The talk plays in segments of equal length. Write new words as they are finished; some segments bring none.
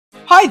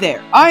Hi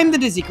there, I'm the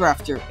Dizzy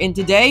Crafter, and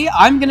today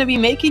I'm gonna be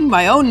making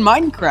my own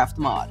Minecraft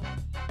mod.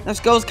 This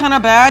goes kinda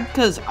bad,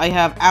 because I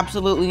have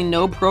absolutely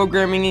no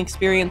programming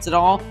experience at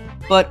all,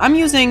 but I'm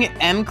using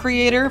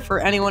mCreator for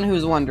anyone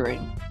who's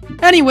wondering.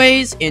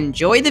 Anyways,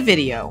 enjoy the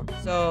video.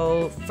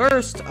 So,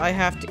 first I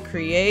have to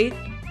create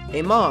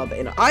a mob,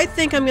 and I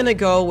think I'm gonna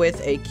go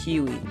with a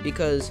Kiwi,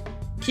 because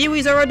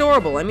Kiwis are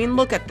adorable. I mean,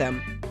 look at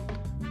them.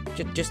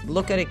 Just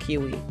look at a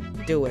Kiwi.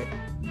 Do it.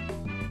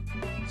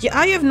 Yeah,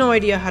 I have no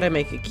idea how to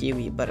make a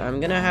Kiwi, but I'm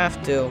gonna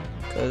have to,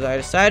 because I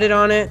decided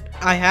on it.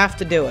 I have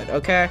to do it,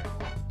 okay?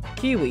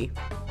 Kiwi.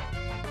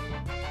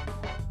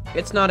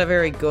 It's not a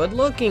very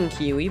good-looking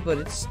Kiwi, but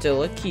it's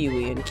still a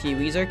Kiwi, and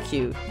Kiwis are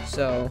cute,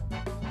 so...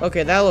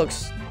 Okay, that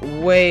looks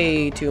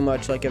way too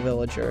much like a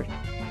villager.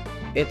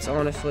 It's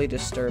honestly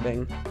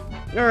disturbing.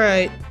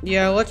 Alright,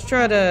 yeah, let's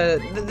try to...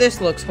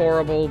 This looks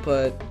horrible,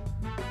 but...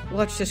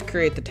 Let's just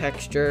create the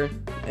texture.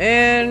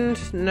 And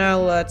now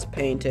let's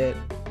paint it.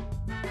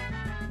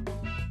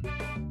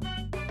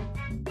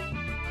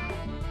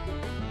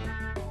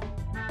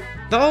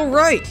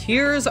 Alright,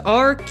 here's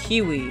our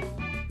Kiwi.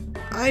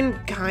 I'm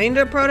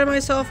kinda proud of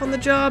myself on the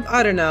job.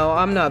 I don't know,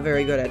 I'm not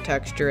very good at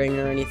texturing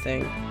or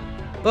anything.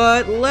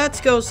 But let's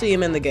go see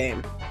him in the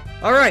game.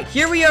 Alright,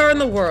 here we are in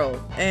the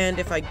world. And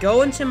if I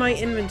go into my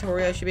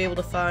inventory, I should be able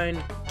to find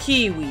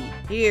Kiwi.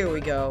 Here we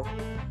go.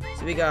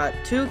 So we got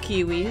two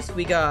Kiwis.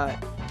 We got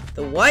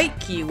the white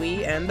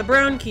Kiwi and the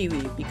brown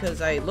Kiwi.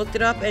 Because I looked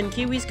it up and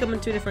Kiwis come in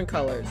two different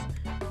colors.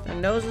 Their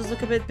noses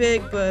look a bit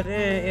big, but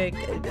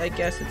I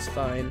guess it's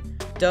fine.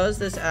 Does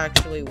this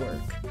actually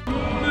work?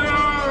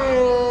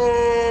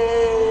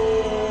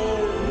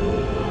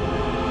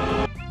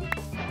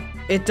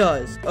 It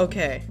does.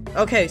 Okay.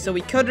 Okay, so we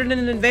coded in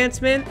an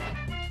advancement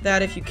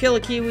that if you kill a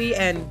Kiwi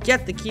and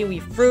get the Kiwi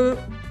fruit,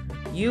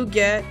 you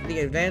get the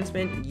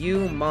advancement,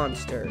 you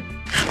monster. And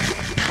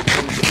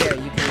yeah,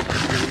 you can eat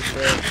the Kiwi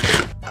fruit.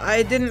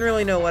 I didn't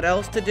really know what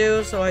else to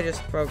do, so I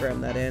just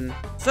programmed that in.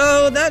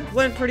 So that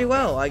went pretty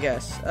well, I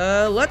guess.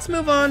 Let's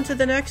move on to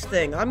the next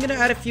thing. I'm gonna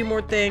add a few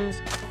more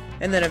things.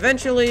 And then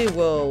eventually,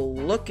 we'll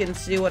look and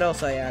see what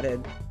else I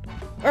added.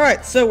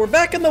 Alright, so we're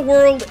back in the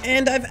world,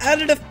 and I've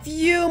added a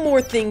few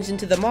more things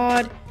into the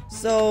mod.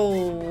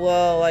 So,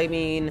 well, I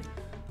mean,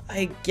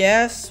 I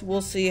guess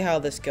we'll see how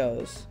this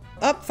goes.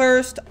 Up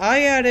first,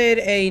 I added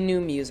a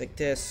new music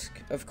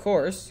disc, of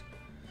course.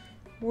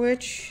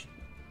 Which,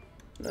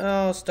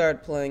 I'll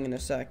start playing in a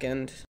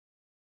second.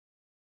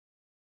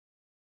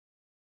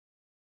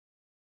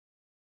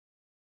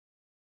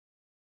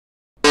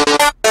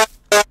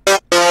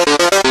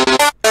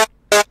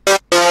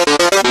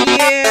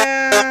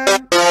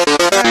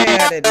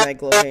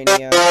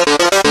 Megalovania.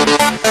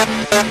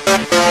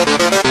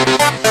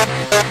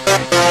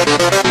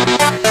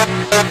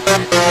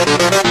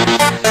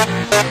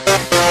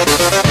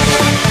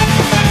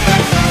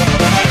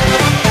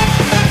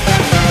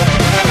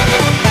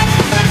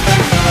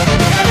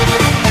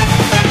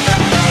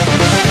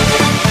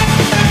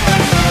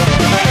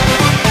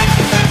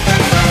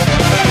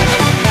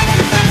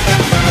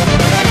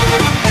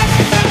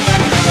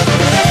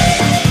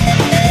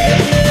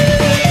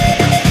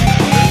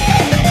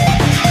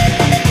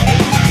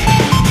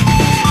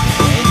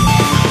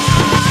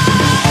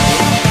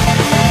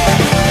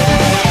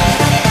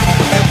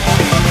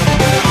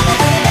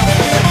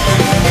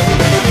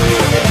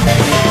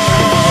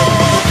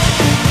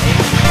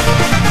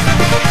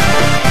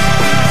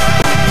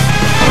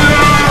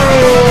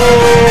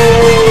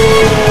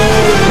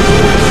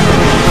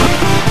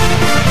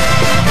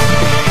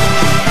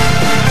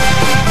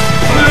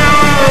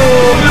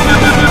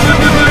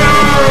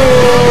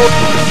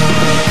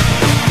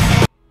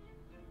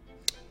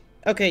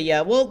 Okay, yeah,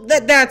 well,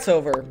 that's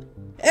over.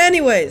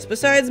 Anyways,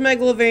 besides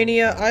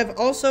Megalovania, I've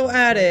also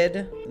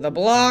added the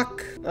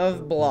block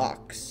of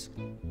blocks.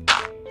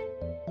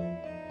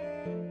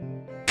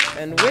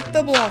 And with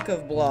the block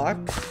of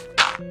blocks,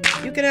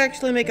 you can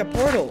actually make a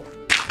portal.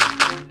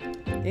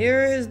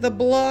 Here is the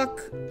block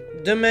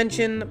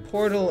dimension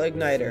portal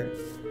igniter.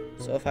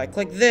 So if I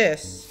click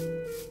this,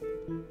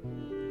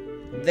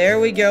 there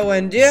we go,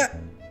 and yeah,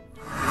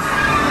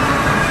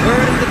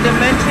 we're in the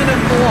dimension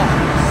of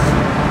blocks.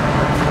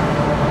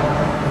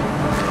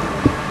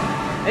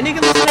 And you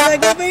can listen to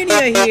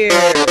Megalovania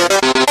here!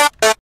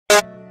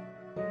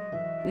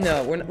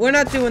 No, we're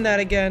not doing that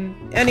again.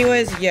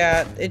 Anyways,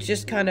 yeah, it's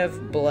just kind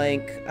of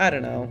blank. I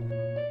don't know.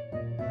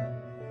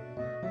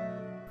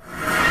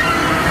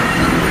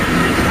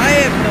 I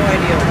have no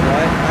idea what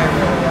I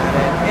wrote at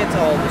it. It's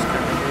all just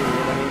kind of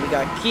weird. I mean, we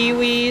got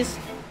Kiwis,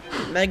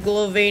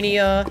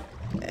 Megalovania,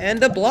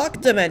 and a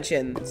block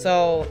dimension.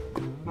 So,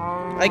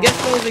 I guess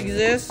those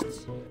exist.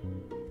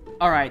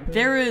 Alright,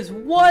 there is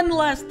one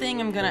last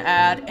thing I'm gonna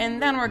add, and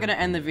then we're gonna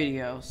end the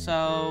video,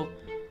 so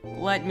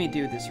let me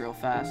do this real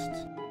fast.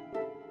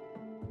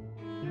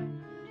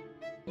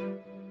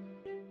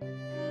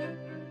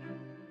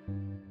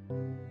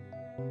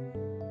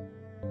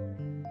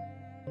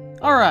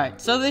 Alright,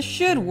 so this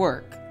should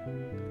work.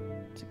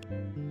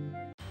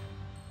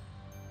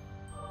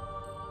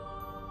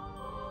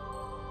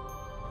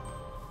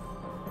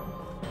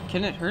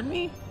 Can it hurt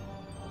me?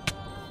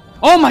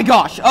 Oh my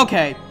gosh!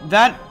 Okay,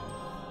 that...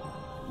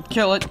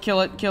 Kill it,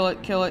 kill it, kill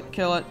it, kill it,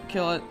 kill it,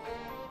 kill it.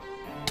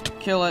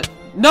 Kill it.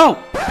 No!